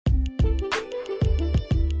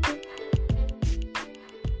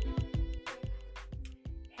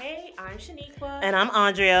Shaniqua. And I'm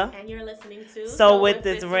Andrea. And you're listening to So With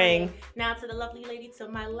This Ring. Now to the lovely lady to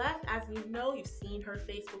my left, as you know, you've seen her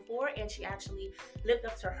face before, and she actually lived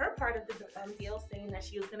up to her part of the deal, saying that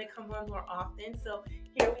she was going to come on more often. So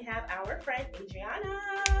here we have our friend, Adriana.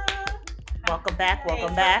 Welcome back.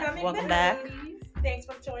 Thanks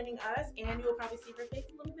for joining us, and you will probably see her face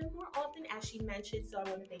a little bit more often, as she mentioned. So I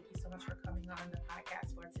want to thank you so much for coming on the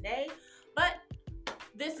podcast for today. But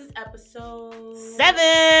this is episode 7,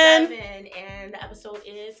 and the episode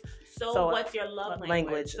is what's your love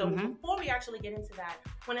language? So before we actually get into that, I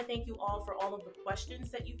want to thank you all for all of the questions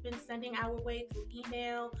that you've been sending our way through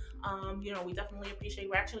email. We definitely appreciate it.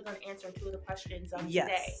 We're actually going to answer 2 of the questions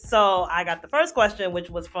today. So I got the first question, which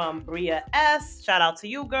was from Bria S. Shout out to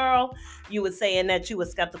you, girl. You were saying that you were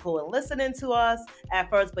skeptical in listening to us at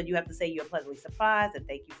first, but you have to say you're pleasantly surprised, and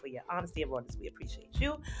thank you for your honesty and rawness. We appreciate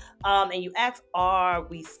you. And you asked, are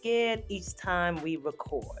we scared each time we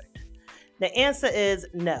record? The answer is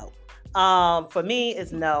no. For me,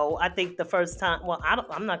 it's no. I think the first time,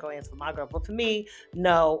 I'm not going to answer for my girl, but for me,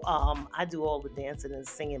 no. I do all the dancing and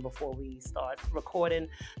singing before we start recording.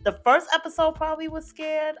 The first episode probably was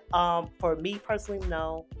scared. For me personally,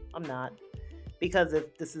 no, I'm not. Because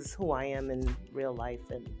if this is who I am in real life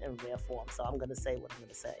and in rare form, so I'm going to say what I'm going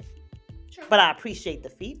to say. Sure. But I appreciate the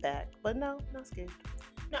feedback, but no, not scared.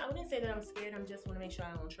 No, I wouldn't say that I'm scared. I just want to make sure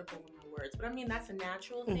I don't trip over my words. But I mean, that's a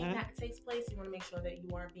natural thing that takes place. You want to make sure that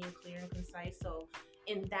you are being clear and concise. So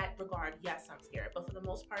in that regard, yes, I'm scared. But for the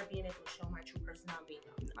most part, being able to show my true personality,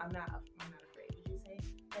 no, I'm not afraid. Would you say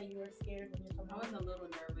that you were scared when you come I was a little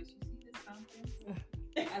nervous. You see this confidence?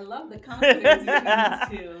 I love the confidence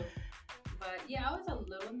you use too. But yeah, I was a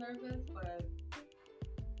little nervous, but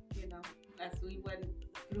as we went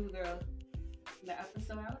through the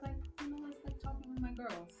episode, I was like, it's like talking with my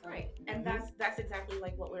girls. So. Right. And that's exactly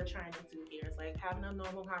like what we're trying to do here. It's like having a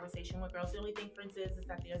normal conversation with girls. The only difference is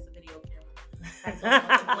that there's a video camera.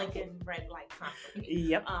 That's a blinking red light constantly.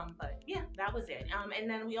 Yep. But yeah, that was it. And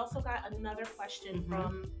then we also got another question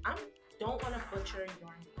from, I don't want to butcher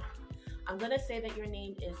your name. I'm going to say that your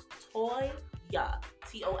name is Toya,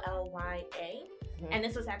 Tolya. And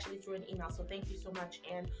this was actually through an email, so thank you so much.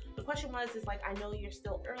 And the question is like, I know you're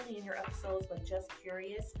still early in your episodes, but just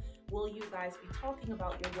curious, will you guys be talking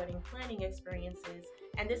about your wedding planning experiences?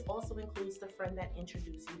 And this also includes the friend that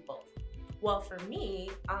introduced you both. Well, for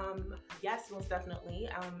me, yes, most definitely,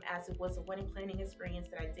 as it was a wedding planning experience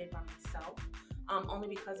that I did by myself, only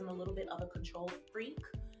because I'm a little bit of a control freak.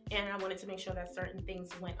 And I wanted to make sure that certain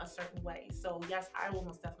things went a certain way. So yes, I will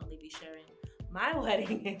most definitely be sharing my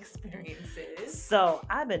wedding experiences. So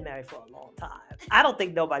I've been married for a long time. I don't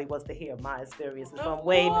think nobody wants to hear my experiences from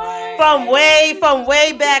way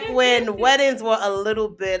back when weddings were a little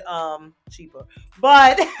bit cheaper.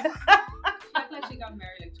 But I thought she got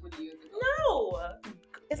married like 20 years ago. No.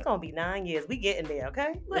 It's gonna be 9 years. We getting there,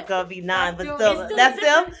 okay? It's gonna be 9, but still,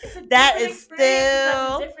 that is still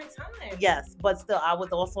a different time. Yes, but still, I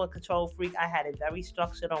was also a control freak. I had it very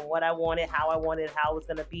structured on what I wanted, how it was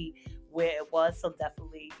gonna be, where it was. So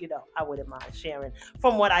definitely, I wouldn't mind sharing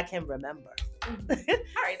from what I can remember. All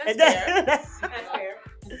right, that's fair. That's fair.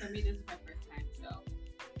 And for me, this is my first time, so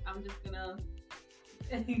I'm just gonna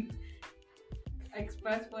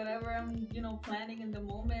express whatever I'm, planning in the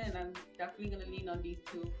moment, and I'm definitely gonna lean on these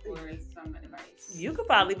 2 for some advice. You could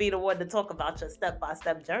probably be the one to talk about your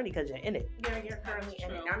step-by-step journey because you're in it. You're currently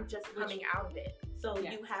in it. I'm just coming out of it. So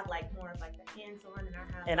you have like more of like the hands-on, and I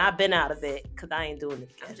have. And I've been out of it because I ain't doing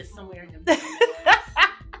it again. I'm just somewhere in the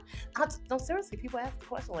middle. No, seriously, people ask the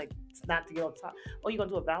question like, it's not to get on top. Oh, you gonna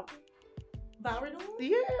do a vow? Vow renewal?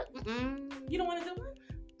 Yeah. You don't want to do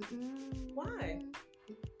it? Why?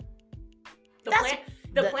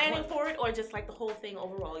 The planning for it, or just like the whole thing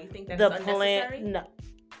overall? You think that's unnecessary? No.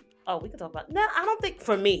 Oh, we can talk about. No, I don't think.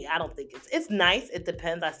 For me, I don't think it's nice. It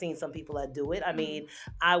depends. I've seen some people that do it. I mean,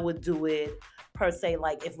 I would do it per se,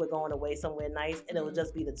 like if we're going away somewhere nice and it would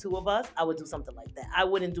just be the 2 of us. I would do something like that. I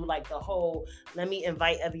wouldn't do like the whole. Let me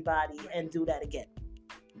invite everybody and do that again.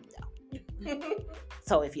 No.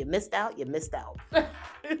 So if you missed out, you missed out.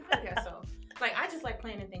 Yeah. So. Like, I just like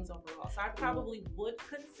planning things overall. So I probably would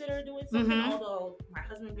consider doing something, although my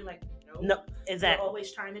husband would be like, no, exactly. We're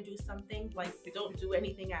always trying to do something. Like, we don't do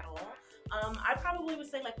anything at all. I probably would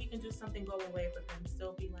say, like, we can do something, go away, but then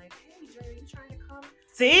still be like, hey, Dre, you trying to come?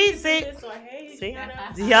 See? This? Or, hey, see?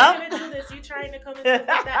 You gotta do this. You trying to come and stuff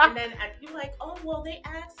like that. And then you're like, oh, well, they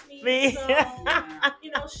asked me. So,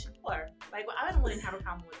 sure. Like, well, I wouldn't have a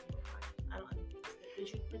problem with it. I don't know.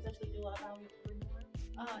 Did you potentially do a vow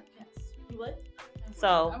renewal? Yes. You would?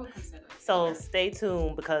 So stay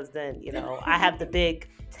tuned because then, I have the big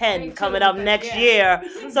 10 Me coming too, up but next yeah.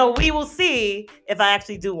 year. So we will see if I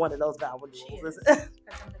actually do one of those vow She renewals. is. 'Cause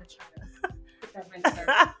I'm gonna try to put that Right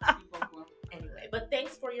there. You both will. anyway. But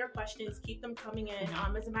thanks for your questions. Keep them coming in.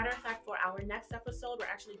 As a matter of fact, for our next episode, we're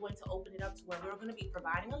actually going to open it up to where we're going to be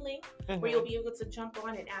providing a link where you'll be able to jump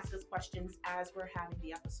on and ask us questions as we're having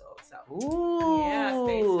the episode. So yeah,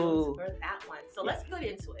 stay tuned for that one. So let's get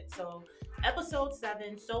into it. So episode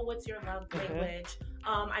 7. So what's your love language?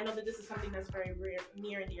 I know that this is something that's very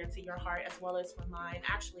near and dear to your heart as well as for mine.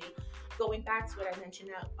 Actually, going back to it, I mentioned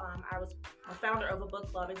that I was a founder of a book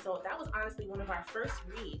club, and so that was honestly one of our first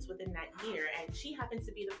reads within that year. And she happens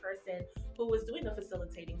to be the person who was doing the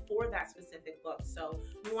facilitating for that specific book. So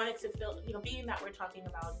we wanted to feel, being that we're talking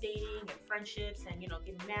about dating and friendships and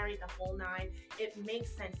getting married, the whole nine, it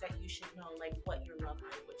makes sense that you should know like what your love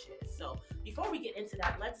language is. So before we get into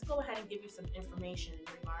that, let's go ahead and give you some information in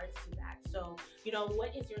regards to that. So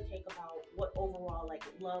what is your take about what overall like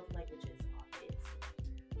love languages is?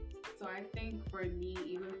 So I think for me,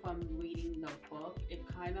 even from reading the book, it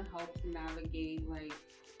kind of helps navigate like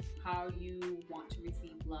how you want to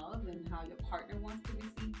receive love and how your partner wants to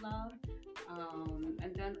receive love.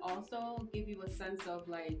 And then also give you a sense of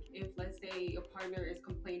like, if let's say your partner is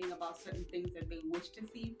complaining about certain things that they wish to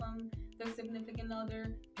see from their significant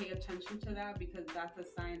other, pay attention to that because that's a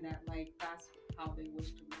sign that like that's how they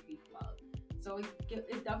wish to receive love. So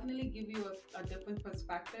it definitely gives you a different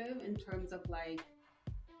perspective in terms of like,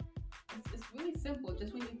 it's really simple.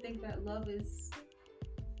 Just when you think that love is,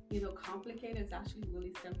 complicated, it's actually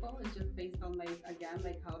really simple. It's just based on like, again,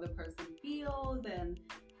 like how the person feels and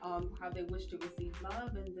how they wish to receive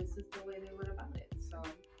love. And this is the way they went about it. So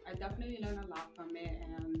I definitely learned a lot from it.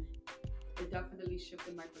 And it definitely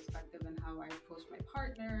shifted my perspective and how I approach my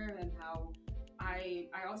partner and how I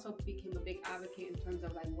also became a big advocate in terms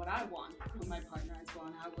of like what I want from my partner as well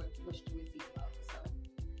and how I wish to receive love. So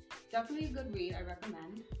definitely a good read. I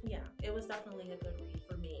recommend. Yeah, it was definitely a good read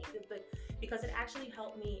for me, but because it actually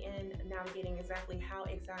helped me in navigating exactly how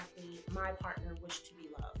exactly my partner wished to be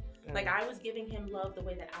loved. Like I was giving him love the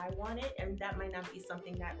way that I wanted, and that might not be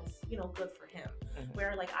something that was, good for him.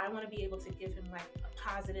 Where like I want to be able to give him like a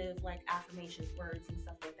positive like affirmations, words and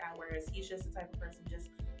stuff like that. Whereas he's just the type of person just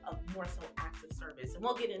of more so acts of service, and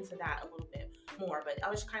we'll get into that a little bit more. But I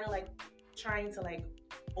was kind of like trying to like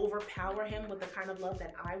overpower him with the kind of love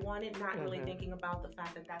that I wanted, not really thinking about the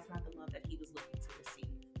fact that that's not the love that he was looking to receive.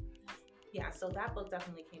 Yeah, so that book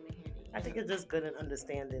definitely came in handy. I think it's just good in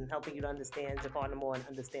understanding, helping you to understand your partner more and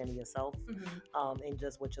understanding yourself, and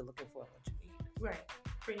just what you're looking for and what you need. Right,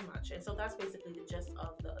 pretty much. And so that's basically the gist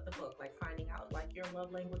of the book, like finding out like your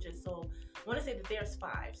love languages. So I want to say that there's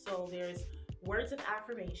 5. So there's words of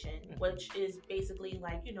affirmation, which is basically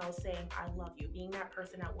like, saying I love you, being that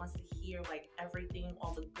person that wants to hear like everything,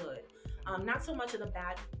 all the good. Not so much of the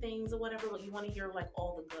bad things or whatever, but you want to hear like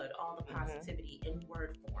all the good, all the positivity in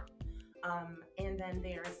word form. And then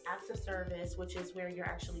there's acts of service, which is where you're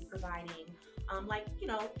actually providing,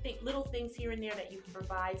 little things here and there that you can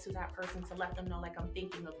provide to that person to let them know, like, I'm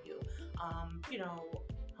thinking of you.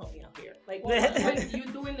 Help me out here. Like, like you're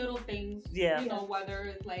doing little things, yeah. Whether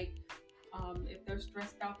it's like, if they're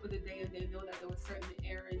stressed out for the day and they know that there were certain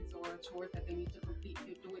errands or chores that they need to complete,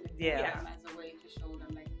 you're doing it for them as a way to show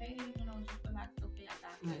them, like, hey, just relax, okay,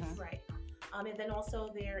 I got this. Right. And then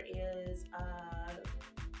also there is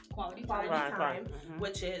quality time, time,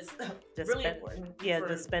 which is just really important. Yeah,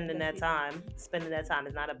 just spending that time. Spending that time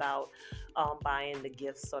is not about buying the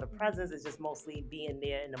gifts or the presents. It's just mostly being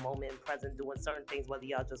there in the moment, present, doing certain things, whether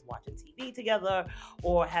y'all just watching TV together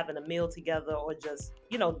or having a meal together or just,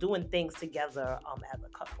 doing things together as a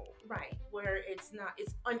couple. Right, where it's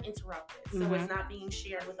uninterrupted. So it's not being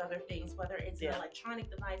shared with other things, whether it's an electronic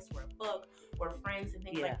device or a book or friends and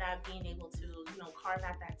things like that, being able to, carve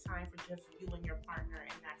out that time for just you and your partner,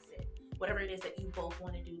 and that's it. Whatever it is that you both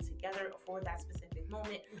want to do together for that specific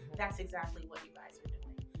moment, that's exactly what you guys are doing.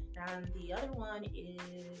 And the other one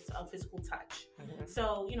is a physical touch.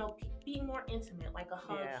 So, being more intimate, like a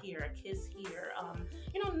hug here, a kiss here.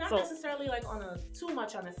 Not necessarily like too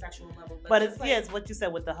much on a sexual level. But it's, it's what you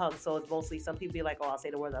said with the hug. So it's mostly, some people be like, oh, I'll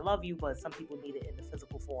say the words I love you, but some people need it in the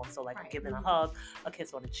physical form. So like giving a hug, a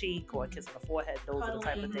kiss on the cheek, or a kiss on the forehead. Those are the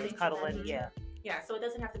type of things. Cuddling, Yeah, so it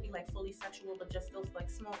doesn't have to be like fully sexual, but just those like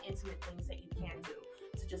small intimate things that you can do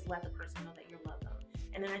to just let the person know that you love them.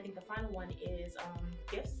 And then I think the final one is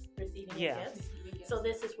gifts, receiving gifts. So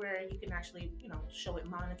this is where you can actually, show it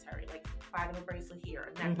monetary, like buy them a bracelet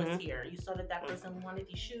here, a necklace here. You saw that person wanted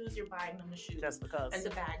these shoes, you're buying them the shoes. Just because. And the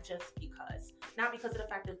bag just because. not because of the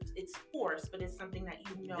fact that it's forced, but it's something that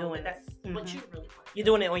you know Doing that that's what Mhm. you really want. You're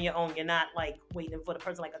doing it on your own. You're not like waiting for the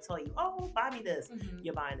person like to tell you, oh, buy me this. Mhm.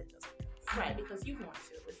 You're buying it just Right, because you want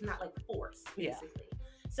to. It's not like force, Yeah. basically.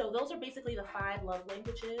 So those are basically the 5 love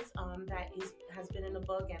languages has been in the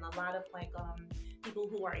book, and a lot of people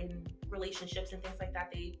who are in relationships and things like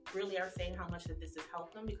that, they really are saying how much that this has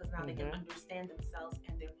helped them because now they can understand themselves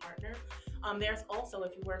and their partner. There's also,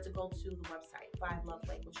 if you were to go to the website, 5 love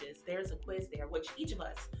languages, there's a quiz there, which each of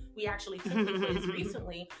us, we actually took the quiz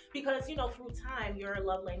recently because, through time, your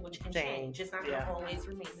love language can change. It's not going to always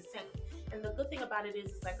remain the same. And the good thing about it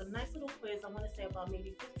is it's like a nice little quiz. I want to say about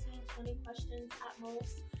maybe 15, 20 questions at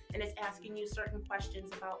most. And it's asking you certain questions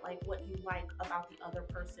about like what you like about the other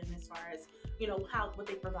person as far as, what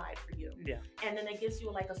they provide for you. Yeah. And then it gives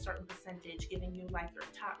you like a certain percentage, giving you like your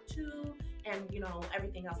top 2 and,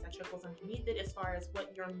 everything else that trickles underneath it as far as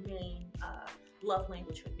what your main love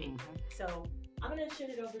language would be. Mm-hmm. So I'm going to shoot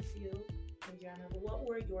it over to you, Adriana. What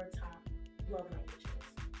were your top love languages?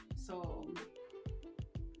 So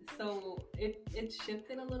it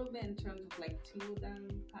shifted a little bit in terms of like 2 of them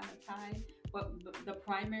kind of tied, but the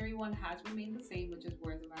primary one has remained the same, which is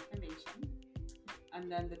words of affirmation. And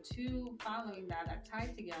then the 2 following that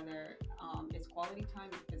tied together is quality time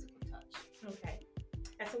and physical touch. Okay.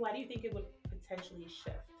 And so why do you think it would potentially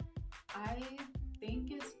shift? I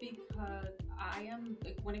think it's because I am,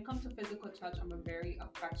 like, when it comes to physical touch, I'm a very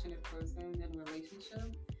affectionate person in a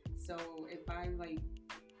relationship. So if I'm like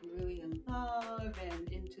really in love and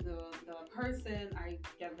into the person, I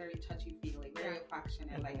get very touchy-feely, very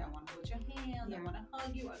affectionate. Mm-hmm. Like I want to hold your hand, Yeah. I want to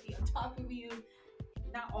hug you, I'll be on top of you.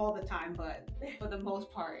 Not all the time, but for the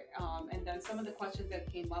most part. And then some of the questions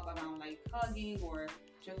that came up around like hugging or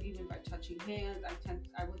just even by touching hands,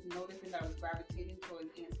 I was noticing that I was gravitating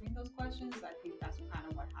towards answering those questions. I think that's kind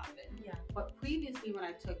of what happened. Yeah. But previously when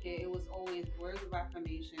I took it, it was always words of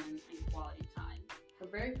affirmation and quality time. The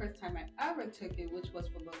very first time I ever took it, which was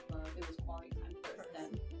for book club, it was quality time first,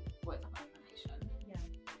 then words of affirmation. Yeah.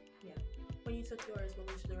 When you took yours,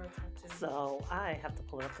 what was your top 2? So I have to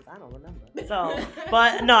pull it up because I don't remember. So,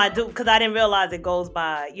 but no, I do because I didn't realize it goes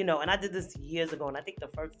by, and I did this years ago. And I think the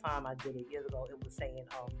first time I did it years ago, it was saying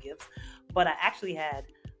gifts. But I actually had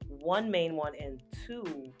 1 main one and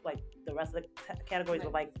 2, like the rest of the categories were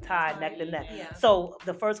like tied neck to neck. Yeah. So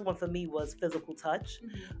the first one for me was physical touch.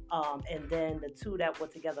 Mm-hmm. And then the 2 that were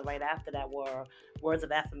together right after that were words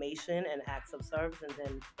of affirmation and acts of service. And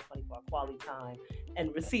then the funny part, quality time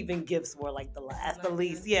and receiving gifts were like the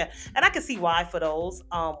least. Yeah. And I could see why for those,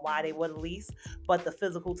 why they were the least. But the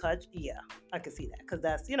physical touch, yeah, I could see that. Because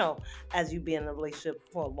that's, as you be in a relationship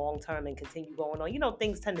for a long term and continue going on,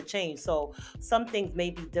 things tend to change. So some things may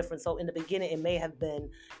be different. So in the beginning, it may have been,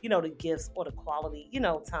 the gifts or the quality,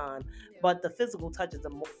 time. Yeah. But the physical touch is,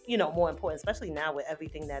 more important, especially now with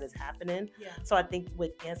everything that is happening. Yeah. So I think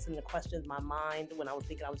with answering the questions, my mind, when I was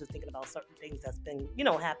just thinking about certain things that's been,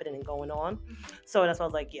 happening and going on. Mm-hmm. So that's why I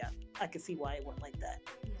was like, yeah, I could see why it went like that.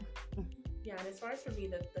 Yeah, and as far as for me,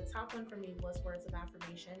 the top one for me was words of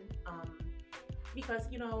affirmation. Because,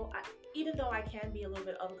 even though I can be a little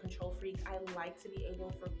bit of a control freak, I like to be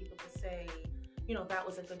able for people to say, that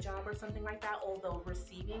was a good job or something like that. Although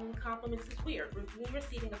receiving compliments is weird. Me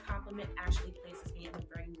receiving a compliment actually places me in a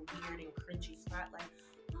very weird and cringy spot. Like,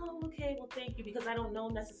 oh, okay, well, thank you. Because I don't know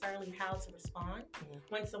necessarily how to respond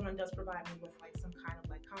when someone does provide me with like some kind of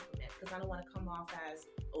like compliment. Because I don't want to come off as,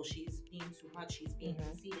 oh, she's being too much. She's being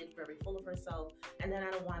conceited, very full of herself. And then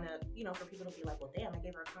I don't want to, for people to be like, well, damn, I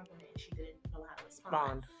gave her a compliment and she didn't know how to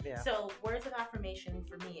respond. Yeah. So words of affirmation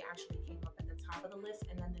for me actually came up at the top of the list.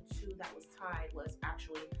 And then the 2 that was tied was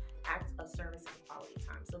actually acts of service and quality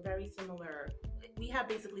time. So very similar. We have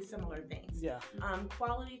basically similar things. Yeah.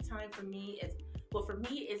 Quality time for me is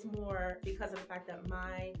more because of the fact that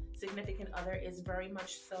my significant other is very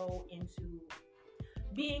much so into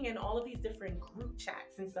being in all of these different group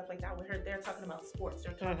chats and stuff like that. With her, they're talking about sports,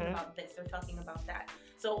 they're talking about this, they're talking about that.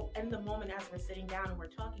 So in the moment as we're sitting down and we're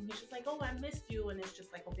talking, he's just like, oh, I missed you. And it's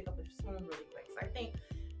just like, oh, pick up his phone really quick. So I think,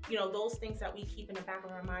 those things that we keep in the back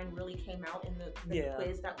of our mind really came out in the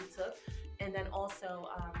quiz that we took. And then also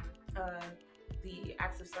the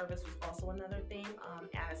acts of service was also another thing,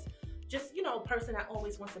 as just, a person that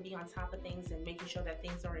always wants to be on top of things and making sure that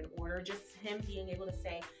things are in order. Just him being able to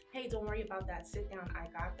say, hey, don't worry about that, sit down, I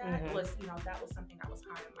got that, was, that was something that was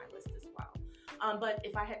high on my list as well. But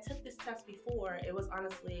if I had took this test before, it was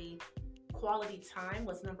honestly quality time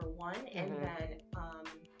was number 1, and then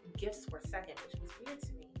gifts were second, which was weird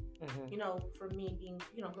to me. For me being,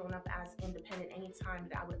 growing up as independent, anytime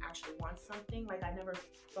that I would actually want something, like I never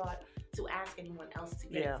thought to ask anyone else to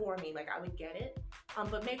get it for me. Like I would get it,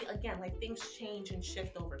 But maybe again, like things change and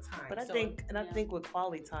shift over time. But I So, think, and I yeah. think with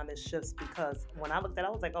quality time it shifts because when I looked at it,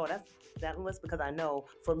 I was like, oh, that's that list because I know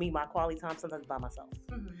for me, my quality time sometimes by myself.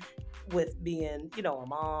 mhm. With being, a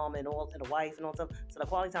mom and all and a wife and all stuff. So the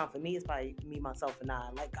quality time for me is probably me, myself, and I.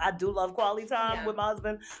 Like I do love quality time Yeah. with my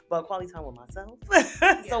husband, but quality time with myself.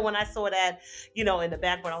 Yeah. So when I saw that, in the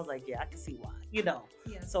background, I was like, yeah, I can see why. Yeah.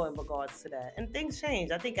 So in regards to that, and things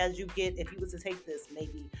change. I think as you get, if you was to take this,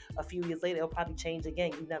 maybe a few years later, it'll probably change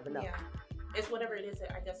again. You never know. Yeah. It's whatever it is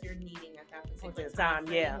that I guess you're needing at that particular Particular time time,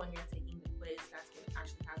 frame yeah. when you're taking the quiz. That's what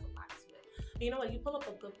actually has a lot to it. But you know what? You pull up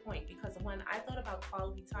a good point because when I thought about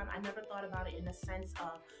quality time, I never thought about it in the sense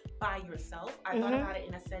of by yourself. I thought Mhm. about it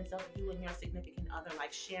in a sense of you and your significant other,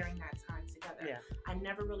 like sharing that time together. Yeah. I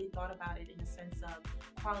never really thought about it in the sense of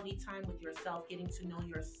quality time with yourself, getting to know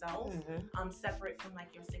yourself, Mhm. separate from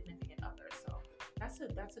like your significant other. So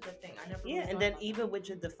that's a good thing. I never Yeah, really and thought then about even with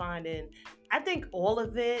your defining, I think all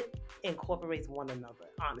of it incorporates one another,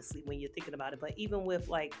 honestly, when you're thinking about it. But even with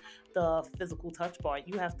like the physical touch part,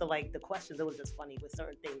 you have to like the questions. It was just funny with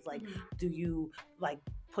certain things. Like, Mhm. do you like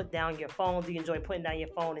put down your phone? Do you enjoy putting down your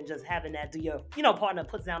phone and just having that? Do your partner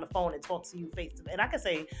puts down the phone and talks to you face to face? And I can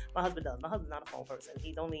say my husband does. My husband's not a phone person.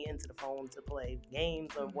 He's only into the phone to play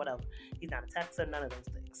games or Mhm. whatever. He's not a texter, none of those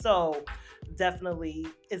things. So definitely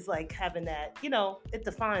it's like having that, it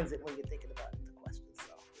defines it when you're thinking about the question.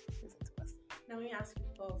 So it's interesting. Now let me ask you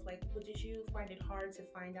both, like, did you find it hard to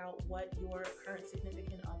find out what your current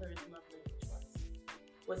significant other's love language was?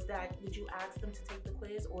 Was that, did you ask them to take the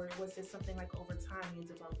quiz, or was this something like over time you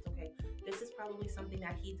developed, okay, this is probably something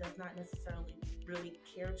that he does not necessarily really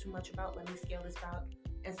care too much about, let me scale this back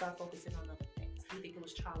and start focusing on other things? Do you think it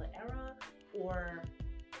was trial and error, or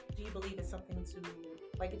do you believe it's something to,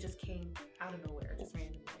 like, it just came out of nowhere, just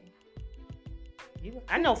randomly?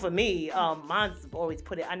 I know for me, mine's always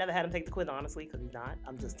put it. I never had him take the quiz, honestly, because he's not.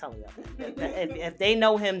 I'm just telling you. If they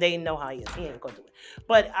know him, they know how he is. He ain't gonna do it.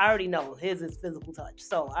 But I already know his is physical touch,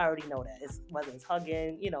 so I already know that. It's whether it's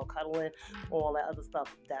hugging, cuddling, all that other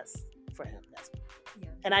stuff. That's for him. That's Yeah.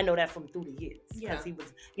 and I know that from through the years because Yeah. he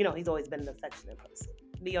was, he's always been an affectionate person.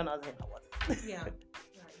 Me on the other hand, I wasn't. Yeah. Right.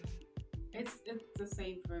 It's the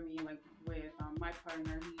same for me. Like with my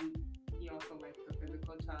partner, he also likes the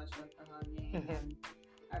physical touch, like the hugging and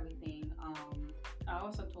everything. I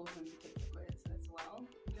also told him to take the quiz as well,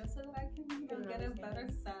 just so that I can get a better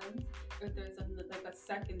sense if there's a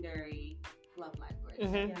secondary love language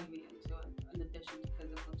Mhm. that we into in addition to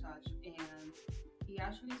physical touch. And he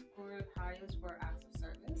actually scored highest for acts of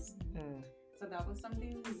service. Mm. So that was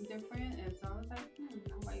something different, and so I was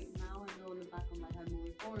like, now I know in the back of my head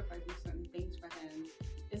moving forward, if I do certain things for him,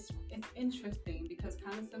 it's interesting because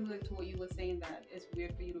kind of similar to what you were saying, that it's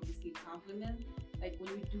weird for you to receive compliments. Like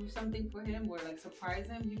when you do something for him or like surprise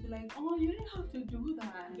him, you'd be like, oh, you didn't have to do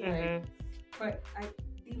that. Mhm. But I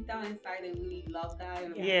deep down inside, I really love that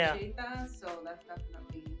and Yeah. appreciate that. So that's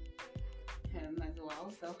definitely him as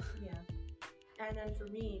well. So Yeah. And then for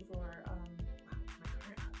me, for wow, my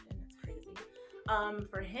current husband, that's crazy.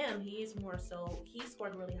 For him, he's more so, he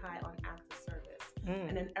scored really high on active service.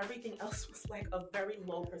 And then everything else was like a very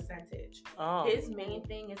low percentage. Oh. His main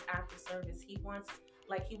thing is active service. He wants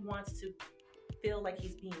to feel like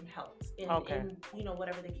he's being helped in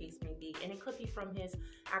whatever the case may be. And it could be from his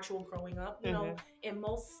actual growing up. In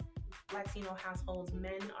most Latino households,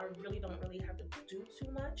 men don't really have to do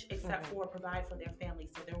too much except for provide for their family.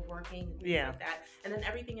 So they're working and things like that. And then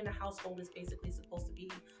everything in the household is basically supposed to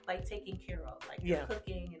be like taken care of, like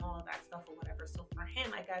cooking and all of that stuff or whatever. So for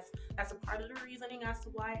him, I guess that's a part of the reasoning as to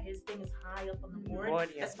why his thing is high up on the board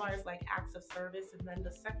as far as like acts of service. And then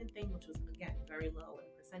the second thing, which was again very low in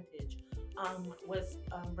percentage, was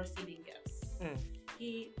receiving gifts.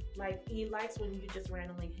 He likes when you just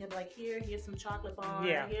randomly hit like, here's some chocolate bar,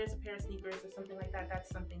 here's a pair of sneakers or something like that. That's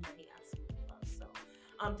something that he absolutely loves.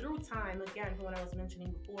 So through time, again, from what I was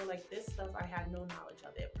mentioning before, like this stuff, I had no knowledge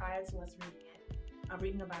of it prior to us reading it. I'm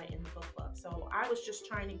reading about it in the book club. So I was just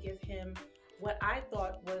trying to give him what I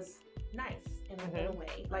thought was nice in a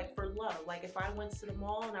way, like for love. Like if I went to the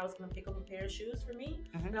mall and I was going to pick up a pair of shoes for me,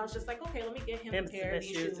 and I was just like, okay, let me get him a pair of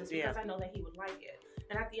these shoes because I know that he would like it.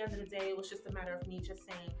 And at the end of the day, it was just a matter of me just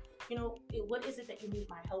saying, what is it that you need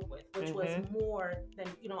my help with? Which was more than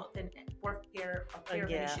worth a pair of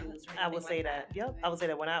these shoes. Or I would say like that. Yep. I would say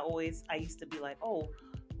that when I used to be like, oh,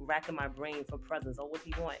 racking my brain for presents. Oh, what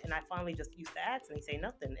do you want? And I finally just used to ask and he say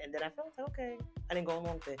nothing. And then I felt like, okay, I didn't go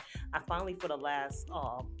along with it. I finally, for the last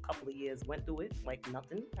couple of years, went through it like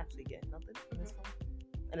nothing. Actually, get nothing. And it's fine.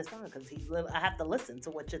 And it's fine because I have to listen to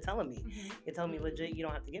what you're telling me. You're telling me legit, you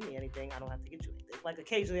don't have to give me anything. I don't have to get you anything. like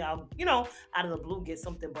occasionally I'll, out of the blue get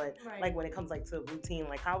something, but Right. like when it comes like to routine,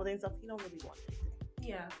 like holiday and stuff, he don't really want anything.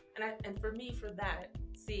 Yeah, and for me, for that,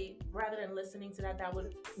 see, rather than listening to that, that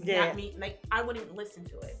would Yeah. not me, like, I wouldn't listen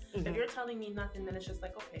to it. If Mhm. you're telling me nothing, then it's just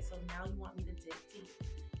like, okay, so now you want me to dig deep,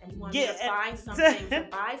 and you want Yeah, me to find something to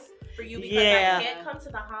buy for you because Yeah. I can't come to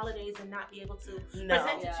the holidays and not be able to No.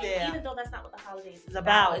 present it to you, Yeah. even though that's not what the holidays is It's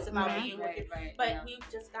about. It's about Mhm. being with you. Right. But yeah. we've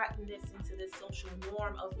just gotten this into this social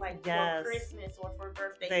norm of like Yes. for Christmas or for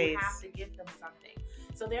birthday, Days. you have to give them something.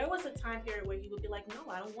 So there was a time period where he would be like, no,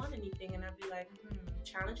 I don't want anything. And I'd be like,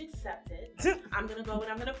 challenge accepted. I'm going to go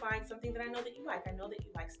and I'm going to find something that I know that you like. I know that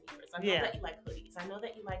you like sneakers. I know Yeah. that you like hoodies. I know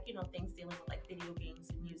that you like, things dealing with like video games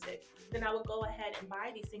and music. Then I would go ahead and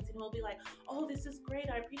buy these things and he'll be like, oh, this is great.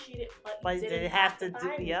 I appreciate it. But you didn't have to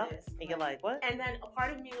buy me this. And you're like, what? And then a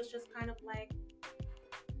part of me was just kind of like,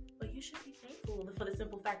 but you should be thankful for the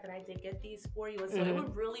simple fact that I did get these for you. And so they were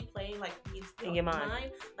really playing like these In your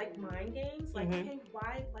mind. mind games. Like, okay,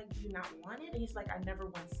 why do you not want it? And he's like, I never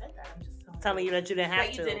once said that. I'm just telling you that you didn't have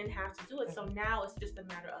that to. you didn't have to do it. So now it's just a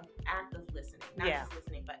matter of active listening. Not just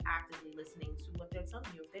listening, but actively listening to what they're telling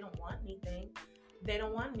you. If they don't want anything, they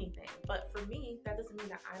don't want anything. But for me, that doesn't mean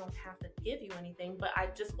that I don't have to give you anything. But I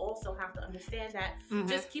just also have to understand that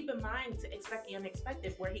just keep in mind to expect the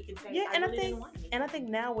unexpected where he can say, I really didn't want anything. And I think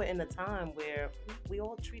now we're in a time where we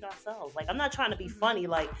all treat ourselves. Like, I'm not trying to be funny.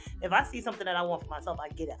 Like, if I see something that I want for myself, I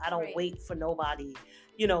get it. I don't wait for nobody,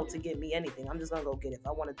 to give me anything. I'm just going to go get it. If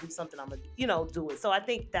I want to do something, I'm going to, do it. So I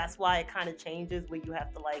think that's why it kind of changes where you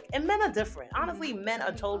have to and men are different. Honestly, men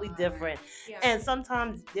are totally different. Yeah. And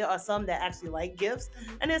sometimes there are some that actually like gifts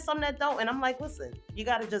and there's some that don't. And I'm like, listen, you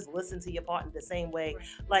got to just listen to your partner the same way.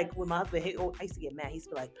 Like with my husband, I used to get mad. He used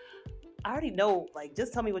to be like, I already know, like,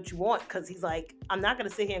 just tell me what you want. Cause he's like, I'm not going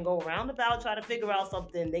to sit here and go around about try to figure out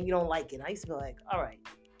something. Then you don't like it. And I used to be like, all right.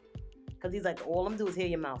 Cause he's like, all I'm doing is hear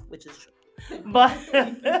your mouth, which is true. But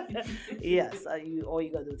yes, all you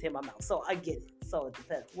gotta do is hear my mouth. So I get it. So it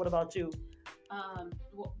depends. What about you?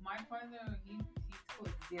 Well, my partner, he put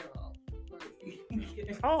 0 for receiving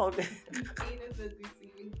gifts. Oh, he hated the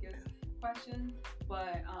receiving gift question,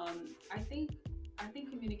 but I think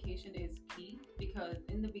communication is key because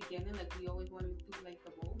in the beginning, like we always want to do like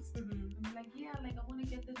the most. And be like, yeah, like I want to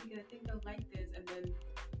get this because I think they'll like this, and then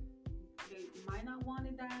they might not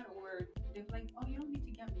wanted that, or they're like, oh, you don't need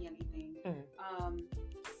to get me anything.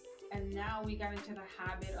 And now we got into the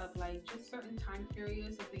habit of like just certain time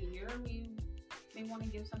periods of the year we may want to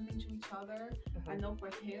give something to each other. I know for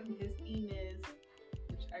him, his theme is,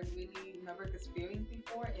 which I really never experienced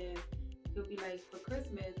before, is he'll be like, for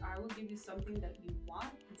Christmas, I will give you something that you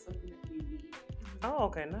want and something that you need. Oh,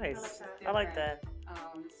 okay, nice. I like that.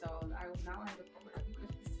 So now I look forward to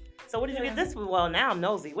Christmas. So what did you get this? Well, now I'm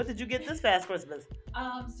nosy. What did you get this past Christmas?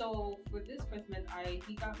 So for this Christmas,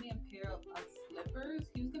 he got me a pair of slippers.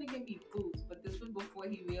 He was gonna give me boots, but this was before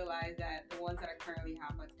he realized that the ones that I currently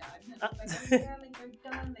have are done. And I was like, oh, yeah, like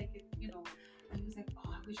they're done, like it, And he was like, oh,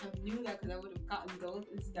 I wish I knew that because I would have gotten those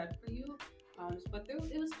instead for you. But it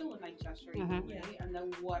was still a nice gesture, anyway. And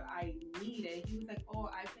then what I needed, he was like, oh,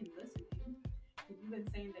 I've been listening. You've been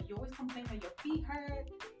saying that you always complain that your feet hurt.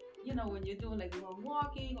 When you're doing like long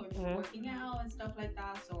walking or you're working out and stuff like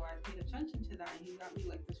that. So I paid attention to that, and he got me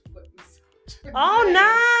like this foot massager. Oh,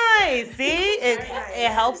 nice! See,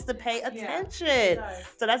 it helps to pay attention.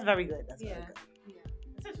 So that's very good. That's very good. Yeah.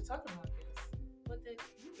 Since we're talking about this, what did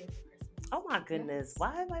you get for Christmas? Oh my goodness!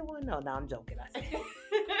 Why am I want to know? No, I'm joking.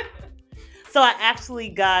 So I actually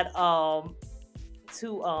got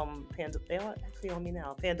 2 they are actually on me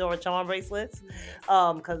now. Pandora charm bracelets.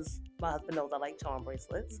 Because my husband knows I like charm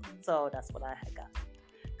bracelets. So that's what I had got.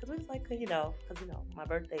 Because we was like, my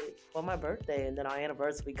birthday and then our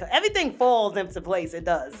anniversary. Everything falls into place. It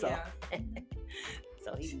does. So. Yeah.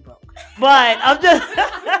 So he broke. But I'm just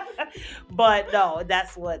but no,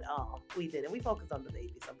 that's what we did. And we focused on the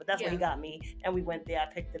baby. So but that's what he got me. And we went there, I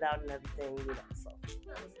picked it out and everything, so that was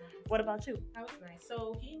nice. What about you? That was nice.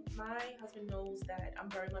 So my husband knows that I'm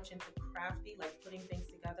very much into crafty, like putting things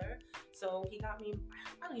together. So he got me,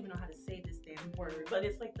 I don't even know how to say this damn word, but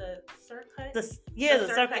it's like the circuit. The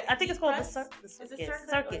circuit. I think it's called the circuit. Is it circuit?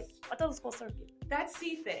 Circuit. I thought it was called circuit. That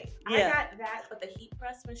C thing. Yeah. I got that, but the heat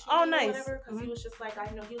press machine or whatever, because he was just like, I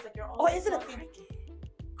know, he was like, you're always is it a cricket?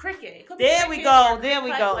 Cricket. It could There be we cricket go. or There we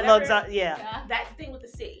cut, go. whatever. Yeah. That thing with the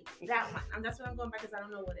C. That one. That's what I'm going by because I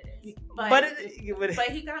don't know what it is. But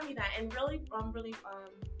he got me that, and really,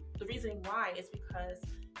 the reasoning why is because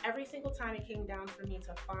every single time it came down for me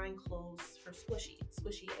to find clothes for Squishy,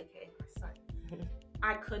 aka my son,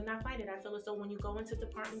 I could not find it. I feel as though when you go into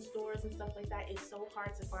department stores and stuff like that, it's so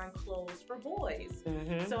hard to find clothes for boys.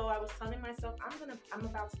 Mm-hmm. So I was telling myself, I'm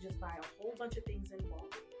about to just buy a whole bunch of things in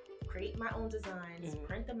bulk, create my own designs,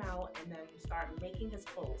 print them out, and then start making his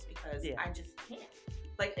clothes because I just can't.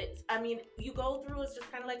 Like, you go through, it's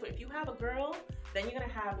just kind of like, if you have a girl, then you're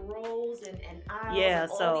gonna have rows and aisles. Yeah,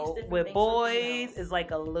 and all so these different with things boys, it's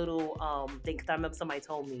like a little thing. Cause I remember somebody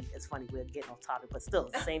told me, it's funny, we're getting off topic, but still,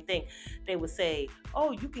 it's the same thing. They would say,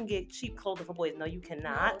 "Oh, you can get cheap clothing for boys." No, you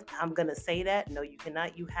cannot. No. I'm gonna say that. No, you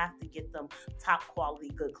cannot. You have to get them top quality,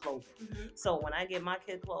 good clothing. Mm-hmm. So when I get my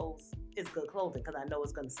kid clothes, it's good clothing because I know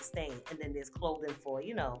it's gonna sustain. And then there's clothing for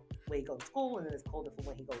when he goes to school, and then there's clothing for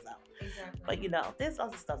when he goes out. Exactly. But there's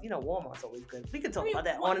other stuff. Walmart's always good. We can talk about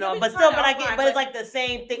that well, on and yeah, on. we But can still, talk offline, but it's like the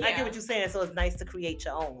same thing. I Yeah. get what you're saying. So it's nice to create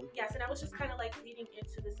your own. Yes, and I was just kind of like leading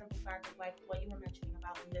into the simple fact of like what you were mentioning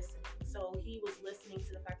about listening. So he was listening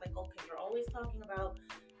to the fact like, okay, you're always talking about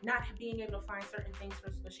not being able to find certain things for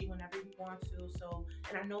squishy whenever you want to. So,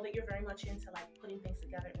 and I know that you're very much into like putting things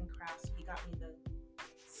together in crafts. So he got me the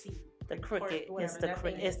C. The cricket. It's the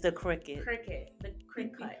cricket. It's the cricket. Cricket. The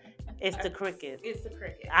cricket. It's the cricket. It's the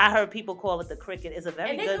cricket. I heard people call it the cricket. It's a very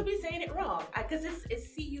and they good. could be saying it wrong because it's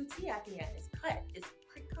CUT at the end. It's cut. It's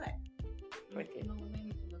cut. Cricket. No, we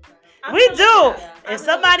need to look that up. I'm We gonna do. look it up. I'm If gonna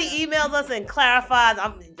somebody look it up. emails us and clarifies,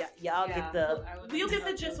 y'all Yeah, get the. You'll get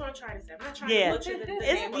the gist what I'm trying to say. I'm not trying Yeah. to butcher the name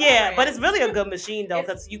It's, of the yeah, but brand. it's really a good machine though,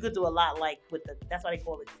 because you could do a lot like with the. That's why they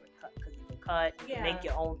call it cut, because you can cut, you can make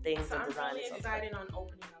your own things So and I'm design really and stuff. excited on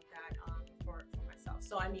opening up that for myself.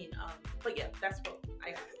 So but yeah, that's what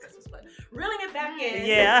I got. This was fun. Reeling it back in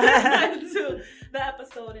Yeah. to the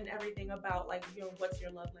episode and everything about like what's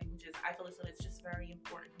your love languages. I feel as though it's just very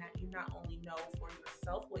important that you not only know for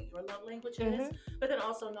yourself what your love language is, but then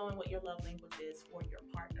also knowing what your love language is for your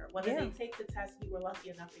partner. Whether they take the test, we were lucky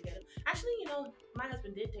enough to get it. Actually, my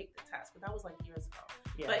husband did take the test, but that was like years ago.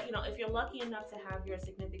 Yeah. But if you're lucky enough to have your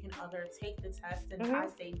significant other take the test, and I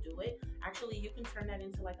say do it, actually you can turn that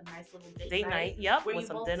into like a nice little date night. Yep, Where with you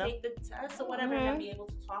some both dinner. take the test or whatever, and then be able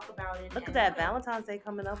to talk about it. Look at and, that, Valentine's Day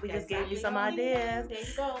coming up. We just gave you some ideas. There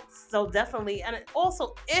you go. So definitely, and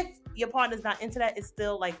also if your partner's not into that, it's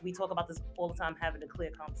still like we talk about this all the time, having a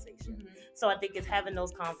clear conversation. Mm-hmm. So I think it's having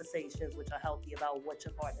those conversations which are healthy about what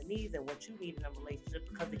your partner needs and what you need in a relationship,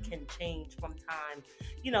 because it can change from time,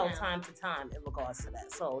 time to time in regards to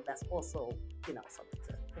that. So that's also, something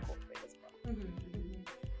to incorporate as well. Mm-hmm.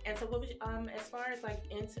 And so, what would as far as like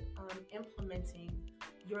implementing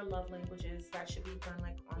your love languages, that should be done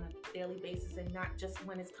like on a daily basis and not just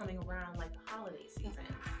when it's coming around like the holiday season.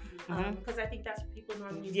 Because I think that's what people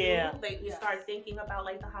normally do. They start thinking about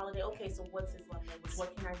like the holiday. Okay, so what's his love language?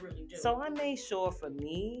 What can I really do? So I made sure for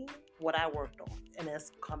me, what I worked on, and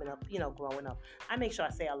that's coming up, growing up, I make sure I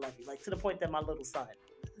say I love you, like to the point that my little son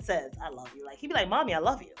says I love you. Like he'd be like, "Mommy, I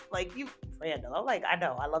love you." Like, you random. I'm like, I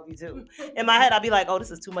know, I love you too. In my head, I'd be like, "Oh,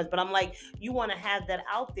 this is too much," but I'm like, you want to have that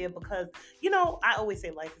out there because I always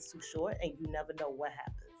say life is too short, and you never know what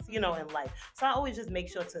happens. In life. So I always just make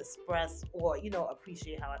sure to express or,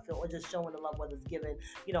 appreciate how I feel, or just showing the love, whether it's giving,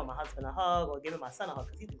 my husband a hug or giving my son a hug,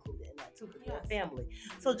 because he's included in that too, because we're a family.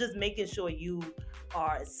 So just making sure you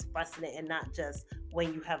are expressing it, and not just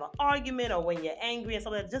when you have an argument or when you're angry and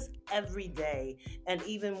stuff like that, just every day. And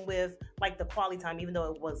even with like the quality time, even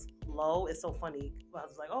though it was low, it's so funny. I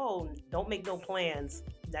was like, "Oh, don't make no plans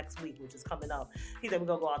next week," which is coming up. He said, "We're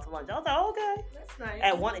gonna go out to lunch." I was like, "Okay." That's nice.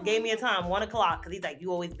 At one, gave me a time, 1 o'clock, because he's like,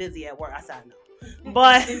 "You always busy at work." I said, "No."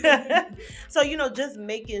 But so just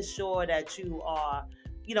making sure that you are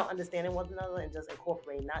understanding one another and just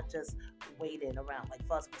incorporating, not just waiting around. Like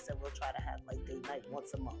for us, we said we'll try to have like date night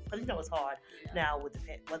once a month, because it's hard now with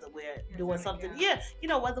whether we're doing something.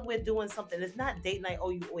 Whether we're doing something, it's not date night.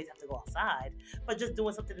 Oh, you always have to go outside, but just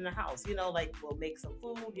doing something in the house. Like we'll make some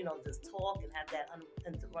food. Just talk and have that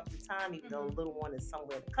uninterrupted time. Even though the little one is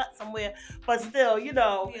somewhere to cut somewhere, but still,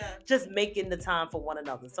 just making the time for one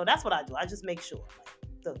another. So that's what I do. I just make sure,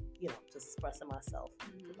 just expressing myself,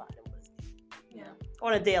 providing what is needed.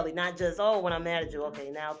 On a daily, not just when I'm mad at you. Okay,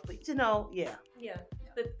 now, but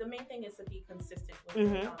The main thing is to be consistent with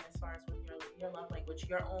it, as far as with your love language,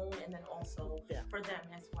 your own, and then also for them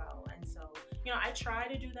as well. And so, I try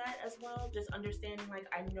to do that as well. Just understanding, like,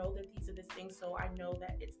 I know that these are the things, so I know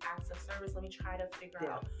that it's acts of service. Let me try to figure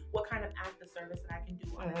out what kind of act of service that I can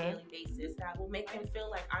do on a daily basis that will make him feel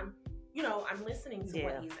like I'm listening to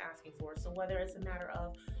what he's asking for. So whether it's a matter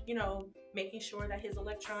of, making sure that his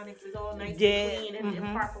electronics is all nice and clean and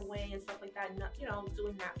in proper way and stuff like that,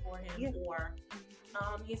 doing that for him, or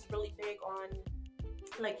he's really big on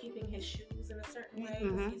like keeping his shoes in a certain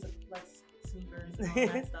way. He's sneakers and all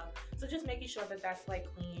that stuff. So just making sure that that's like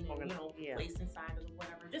clean and Yeah. placed inside or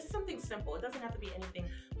whatever. Just something simple. It doesn't have to be anything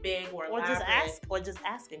big or just elaborate. just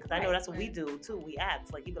asking, because I know that's what we do too. We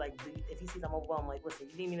ask, like, you be like, if he sees I'm overwhelmed, like, listen,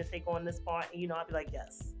 you need me to take on this part, and I'll be like,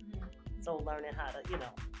 yes. So learning how to,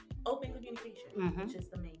 open communication, which is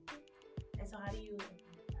the main thing. And so how do you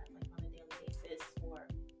implement that, like, on a daily basis for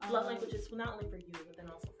love languages, not only for you but then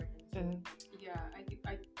also for him too? Yeah,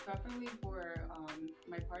 I definitely for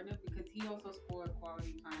my partner, because he also scored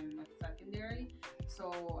quality time at secondary.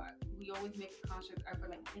 So we always make a conscious effort,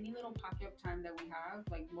 like any little pocket of time that we have,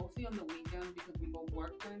 like mostly on the weekends because we both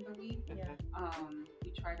work during the week. Yeah.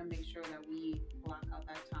 We try to make sure that we block out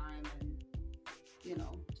that time and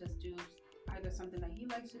just do either something that he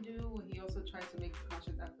likes to do, or he also tries to make a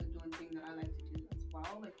conscious effort doing things that I like to do as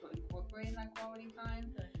well, like to incorporate in that quality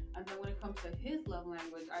time. And then when it comes to his love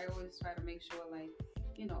language, I always try to make sure, like,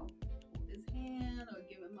 hold his hand or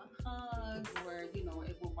give him a hug, or,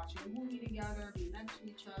 if we're watching a movie together, be next to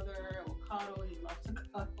each other, or cuddle. He loves to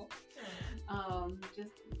cuddle.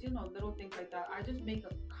 Just, little things like that. I just make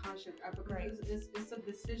a conscious effort, because it's a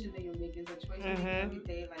decision that you're making. It's a choice you make every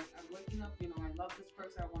day. Like, I'm waking up, I love this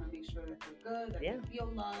person. I want to make sure that they're good, that they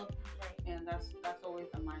feel loved. And that's always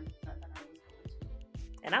the mindset that I was going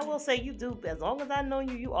to. And I will say, you do, as long as I know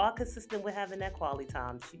you, you are consistent with having that quality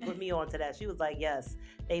time. She put me on to that. She was like, yes,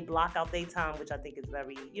 they block out their time, which I think is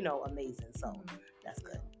very, amazing. So that's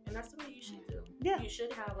good. And that's the way you should do. Yeah. You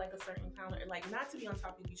should have like a certain calendar, like not to be on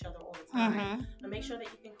top of each other all the time, but make sure that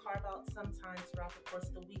you can carve out some time throughout the course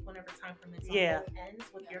of the week, whenever time permits, on both ends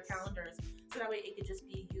with your calendars. So that way it could just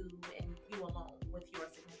be you and you alone with your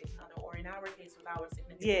significant other, or in our case with our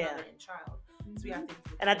significant other and child. So we have things.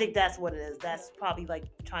 And I think that's what it is. That's probably like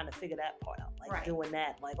trying to figure that part out, like doing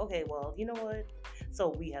that. Like, okay, well, you know what? So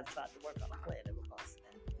we have tried to work on a plan in regards to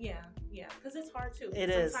that. Yeah, because it's hard too.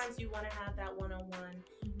 Sometimes you want to have that one-on-one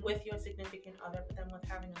with your significant other, but then with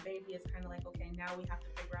having a baby, it's kind of like, okay, now we have to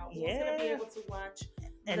figure out who's going to be able to watch.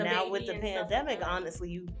 And now with the pandemic, honestly,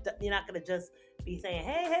 you're not going to just be saying,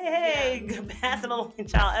 hey, pass it along and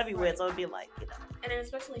child everywhere. So it'd be like, And then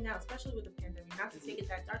especially now, especially with the pandemic, not to take it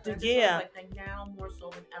that dark, like now more so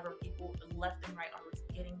than ever, people left and right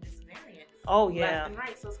are getting this variant. Left and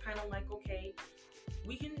right. So it's kind of like, okay,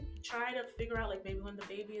 we can try to figure out, like, maybe when the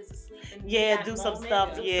baby is asleep and do some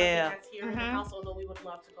stuff. Something that's here in the house, although we would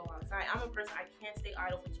love to go outside. I'm a person, I can't stay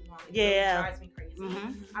idle for too long. It really drives me crazy.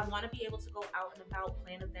 I want to be able to go out and about,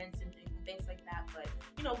 plan events and things like that.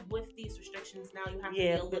 But with these restrictions now, you have to be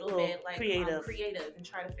a little bit like creative and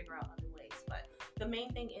try to figure out other ways. But the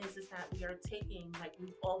main thing is that we are taking, like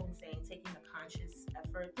we've all been saying, taking a conscious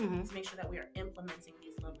effort to make sure that we are implementing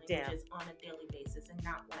these love languages on a daily basis, and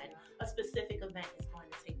not when a specific event is going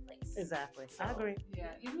to take place. Exactly. So, I agree. Yeah,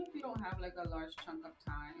 even if you don't have like a large chunk of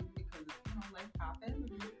time, because life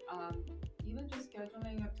happens, even just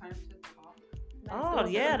scheduling a time to talk. Oh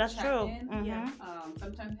yeah, that's true.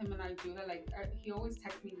 Sometimes him and I do that. Like he always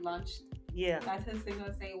texts me lunch. Yeah. That's his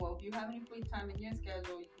signal saying, well, if you have any free time in your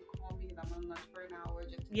schedule, you can call me. I'm on lunch for an hour.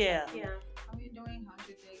 Just to how are you doing? How's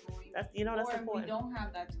your day going? That's that's or important. If we don't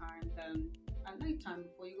have that time, then at nighttime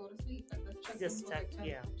before you go to sleep, like let's check in for like 10,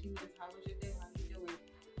 15 minutes. How was your day? How are you doing?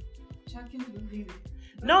 Check-ins really.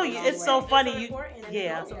 No, it's so funny. It's so important, and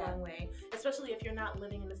it goes a long way, especially if you're not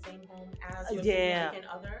living in the same home as your significant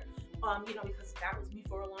other. Because that was me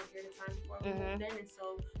for a long period of time before we moved in, and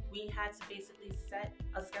so we had to basically set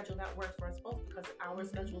a schedule that worked for us both, because our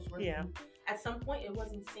schedules were at some point it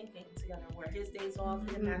wasn't syncing together, where his days off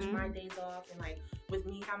didn't match my days off, and like with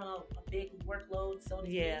me having a big workload, so to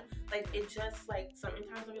speak, like it just like sometimes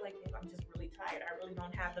I'll be like, I'm just really tired, I really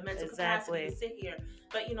don't have the mental capacity to sit here.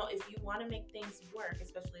 But if you want to make things work,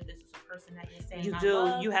 especially if this is a person that you're saying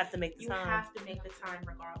you have to make the time. You have to make the time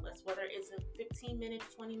regardless, whether it's a 15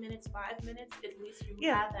 minutes, 20 minutes, 5 minutes, at least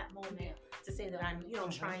you have that moment to say that I'm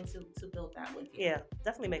trying to build that with you. Yeah,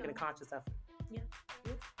 definitely making a conscious effort.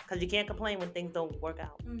 Because you can't complain when things don't work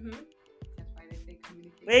out. That's why they say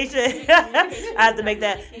communication. I have to make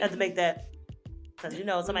that. Because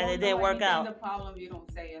somebody that didn't work out. The problem you don't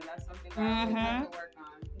say, and that's something that I have to work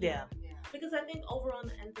on. Yeah. Because I think over on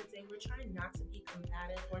the end of the day, we're trying not to be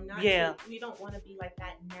combative. We're not. We don't want to be like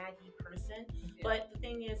that naggy person. But the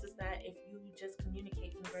thing is that if you just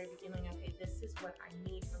communicate from the very beginning, okay, this is what I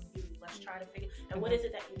need from you. Let's try to figure. And what is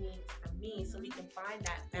it that you need from me, so we can find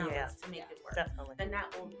that balance to make it work. Definitely. Then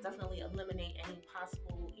that will definitely eliminate any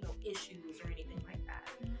possible, issues or anything like that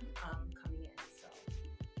coming in. So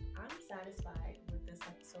I'm satisfied with this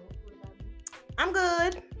episode. What about you? I'm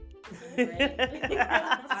good.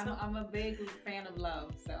 I'm a big fan of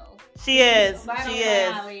love, so She is. Right She on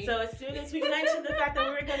is. my alley. So as soon as we mentioned the fact that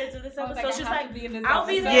we were going to do this I was episode, she's I have like, to be in this I'll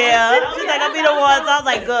be episode. there. Yeah. She's like, I'll be the one. So I was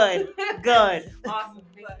like, good. Awesome.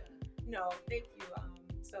 But no, thank you.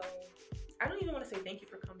 So I don't even want to say thank you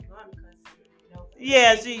for coming on because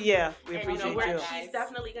Yeah, we and, appreciate you. you. She's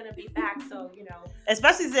definitely gonna be back. So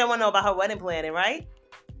Especially since they want to know about her wedding planning, right?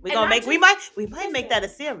 We And gonna not make. We might make that a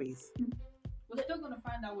series. We're still gonna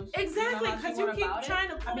find out what exactly because you keep trying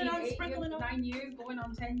to I put mean, it on 8 sprinkling years, on. 9 years, going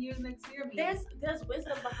on 10 years next year. There's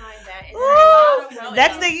wisdom behind that. It's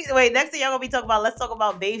Ooh, like, next thing y'all gonna be talking about. Let's talk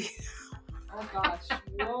about babies. Oh gosh,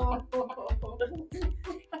 whoa!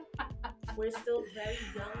 We're still very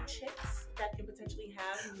young chicks that can potentially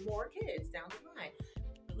have more kids down the line.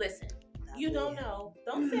 Listen, you don't know.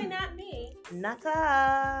 Don't say not me. Not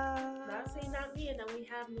Say not me, and then we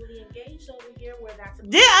have newly engaged over here where that's a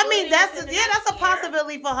that's a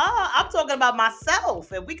possibility for her. I'm talking about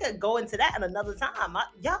myself, and we could go into that in another time.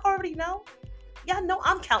 Y'all already know. Y'all know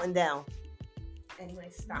I'm counting down. Anyway,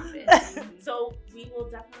 stop it. So we will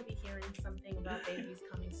definitely be hearing something about babies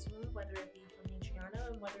coming soon, whether it be from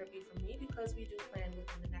Adriana and whether it be from me, because we do plan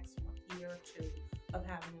within the next year or two of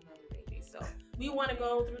having another baby. So we want to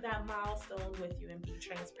go through that milestone with you and be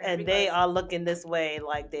transparent. And they are looking this way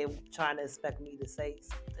like they're trying to expect me to say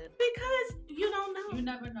something. Because you don't know. You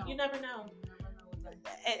never know. You never know.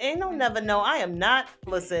 Ain't no never know. I am not.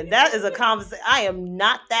 Listen, that is a conversation. I am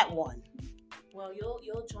not that one. Well,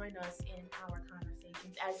 you'll join us in our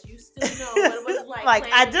conversations as you still know what it was like. Like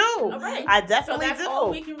I do. All right. I definitely so that's do. all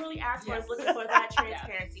we can really ask for is looking for that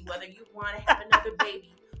transparency, whether you want to have another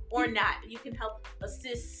baby or not. You can help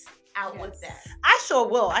assist out with that. I sure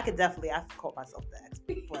will. I call myself the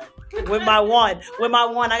expert, but with my one,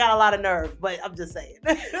 I got a lot of nerve. But I'm just saying.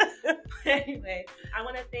 Anyway, I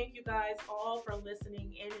want to thank you guys all for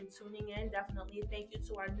listening in and tuning in. Definitely thank you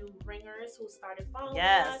to our new ringers who started following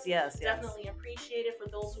us. Yes. Definitely appreciate it. For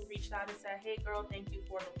those who reached out and said, "Hey, girl, thank you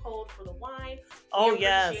for the code for the wine." Oh, we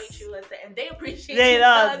appreciate you and they appreciate you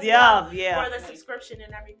as well yeah. for the subscription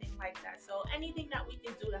and everything like that. So anything that we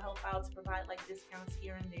can do to help out to provide like discounts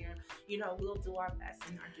here and there, we'll do our best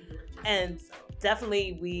in our due diligence. And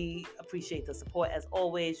definitely, we appreciate the support as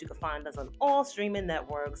always. You can find us on all streaming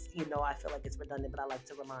networks. I feel like it's redundant, but I like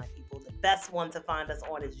to remind people the best one to find us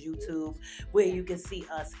on is YouTube, where you can see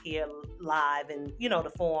us here live and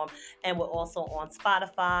the form. And we're also on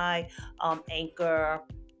Spotify, Anchor,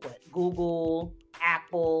 Google,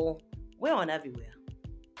 Apple. We're on everywhere.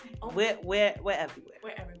 Oh. We're everywhere. We're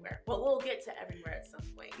everywhere. But we'll get to everywhere at some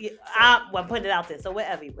point. Yeah, I'm putting it out there. So we're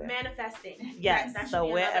everywhere. Manifesting. Yes. That so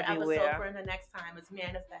we're everywhere. Episode for the next time is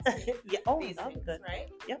manifesting. Yeah. Oh, these that was things, good. Right?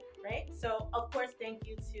 Yep. Right. So of course, thank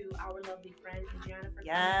you to our lovely friend Adriana for coming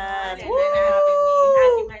yes. on and then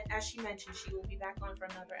having me. As she mentioned, she will be back on for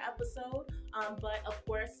another episode. But of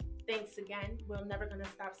course, thanks again. We're never gonna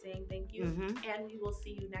stop saying thank you, and we will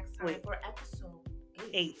see you next time for episode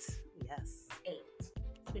 8. Yes. 8.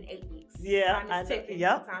 It's been 8 weeks. Yeah. Time is ticking.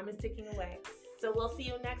 Yep. Time is ticking away. So we'll see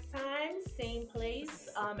you next time, same place,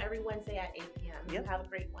 every Wednesday at 8 p.m. Yep. Have a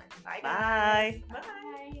great one. Bye, guys.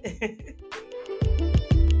 Bye.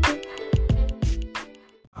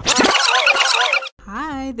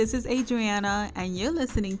 Hi, this is Adriana, and you're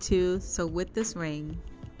listening to So With This Ring.